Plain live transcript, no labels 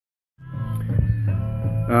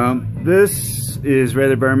This is Ray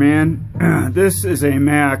the Barman. This is a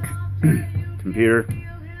Mac computer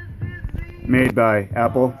made by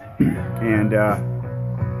Apple, and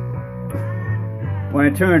when I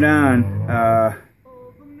turn it on,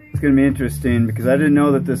 it's going to be interesting because I didn't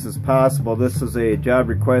know that this is possible. This was a job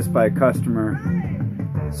request by a customer,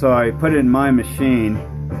 so I put it in my machine.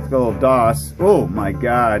 It's got a little DOS. Oh my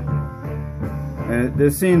God!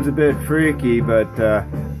 This seems a bit freaky, but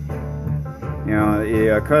you know,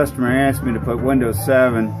 the customer asked me to put Windows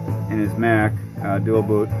 7 in his Mac, dual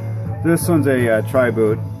boot. This one's a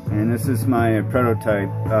tri-boot, and this is my prototype.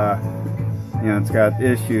 You know, it's got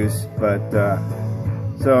issues, but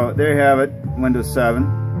so there you have it, Windows 7,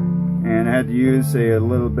 and I had to use a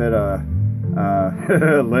little bit of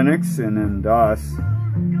Linux and then DOS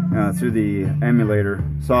through the emulator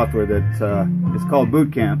software that is called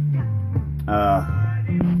Boot Camp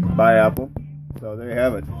by Apple. So there you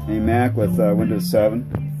have it, a Mac with Windows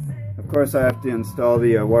 7. Of course, I have to install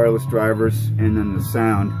the wireless drivers and then the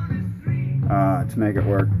sound to make it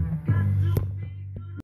work.